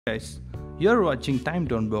Guys, you're watching Time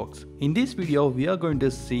to Unbox. In this video, we are going to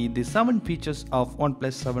see the 7 features of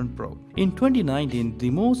OnePlus 7 Pro. In 2019, the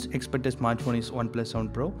most expected smartphone is OnePlus 7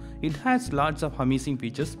 Pro. It has lots of amazing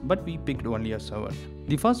features, but we picked only a 7.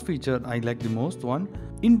 The first feature I like the most one,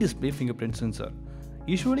 in-display fingerprint sensor.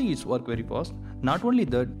 Usually it's work very fast. Not only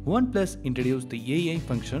that, OnePlus introduced the AI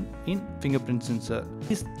function in fingerprint sensor.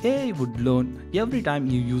 This AI would learn every time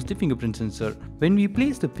you use the fingerprint sensor. When we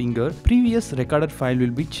place the finger, previous recorded file will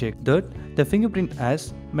be checked that the fingerprint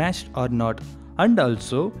has matched or not. And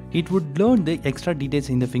also, it would learn the extra details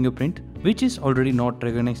in the fingerprint which is already not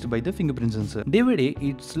recognized by the fingerprint sensor. Day by day,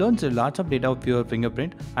 it learns a lot of data of your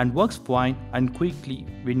fingerprint and works fine and quickly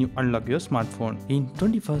when you unlock your smartphone. In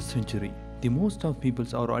 21st century, the most of people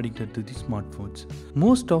are addicted to the smartphones.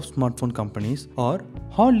 Most of smartphone companies are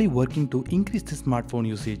hardly working to increase the smartphone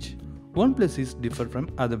usage. OnePlus is different from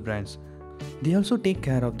other brands. They also take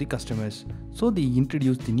care of the customers. So they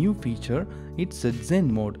introduced the new feature, it's a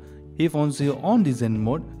Zen mode. If once you're on the Zen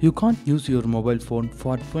mode, you can't use your mobile phone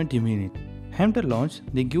for 20 minutes. After launch,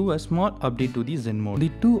 they give a small update to the Zen mode. The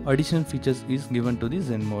 2 additional features is given to the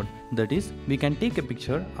Zen mode. That is, we can take a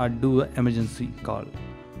picture or do an emergency call.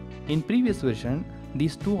 In previous version,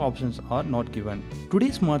 these 2 options are not given.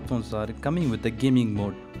 Today's smartphones are coming with a gaming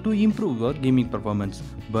mode to improve your gaming performance.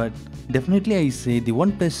 But definitely I say the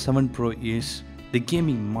OnePlus 7 Pro is the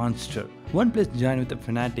gaming monster. OnePlus joined with a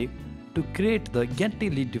Fnatic to create the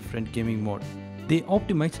entirely different gaming mode. They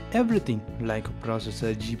optimize everything like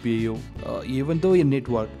processor, GPU, even though your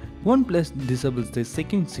network. OnePlus disables the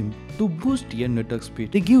second SIM to boost your network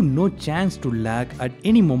speed. They give no chance to lag at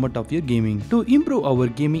any moment of your gaming. To improve our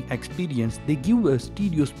gaming experience, they give a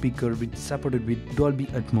stereo speaker which supported with Dolby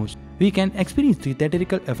Atmos. We can experience the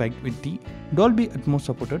theatrical effect with the Dolby Atmos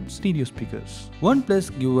supported stereo speakers.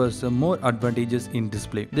 OnePlus gives us more advantages in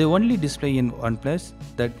display. The only display in OnePlus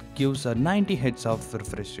that gives a 90 Hz of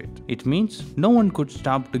refresh rate. It means no one could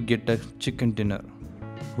stop to get a chicken dinner.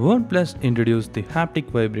 OnePlus introduced the haptic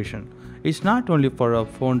vibration. It's not only for a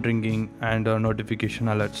phone ringing and notification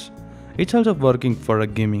alerts. It's also working for a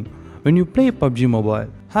gaming. When you play PUBG Mobile,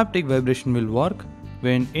 haptic vibration will work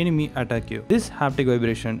when enemy attack you. This haptic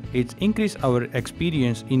vibration is increase our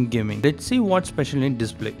experience in gaming. Let's see what's special in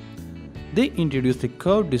display. They introduced the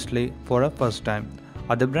curved display for a first time.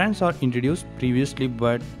 Other brands are introduced previously,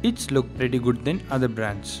 but it's look pretty good than other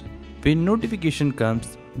brands. When notification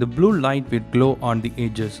comes, the blue light will glow on the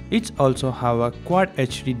edges. It also have a Quad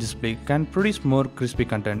HD display, can produce more crispy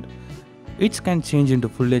content. It can change into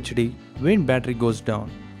Full HD when battery goes down.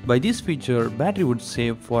 By this feature, battery would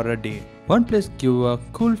save for a day. OnePlus give a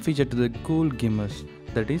cool feature to the cool gamers,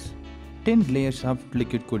 that is 10 layers of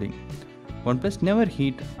liquid cooling. OnePlus never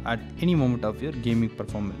heat at any moment of your gaming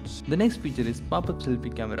performance. The next feature is pop-up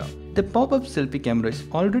selfie camera. The pop-up selfie camera is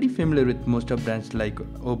already familiar with most of brands like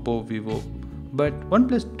Oppo, Vivo. But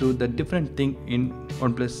OnePlus do the different thing in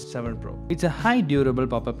OnePlus 7 Pro. It's a high durable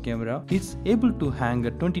pop-up camera. It's able to hang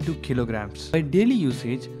at 22 kilograms. By daily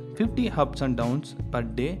usage, 50 ups and downs per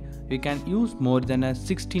day, we can use more than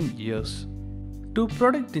 16 years. To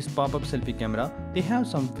protect this pop-up selfie camera, they have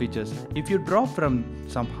some features. If you drop from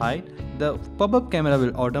some height, the pop-up camera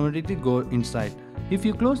will automatically go inside. If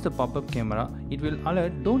you close the pop-up camera, it will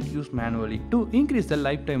alert don't use manually to increase the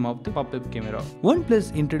lifetime of the pop-up camera.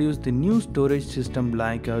 OnePlus introduced the new storage system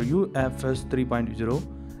like UFS 3.0.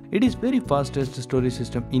 It is very fastest storage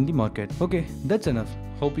system in the market. Okay, that's enough.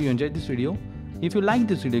 Hope you enjoyed this video. If you like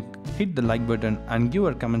this video, hit the like button and give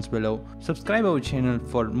our comments below. Subscribe our channel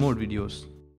for more videos.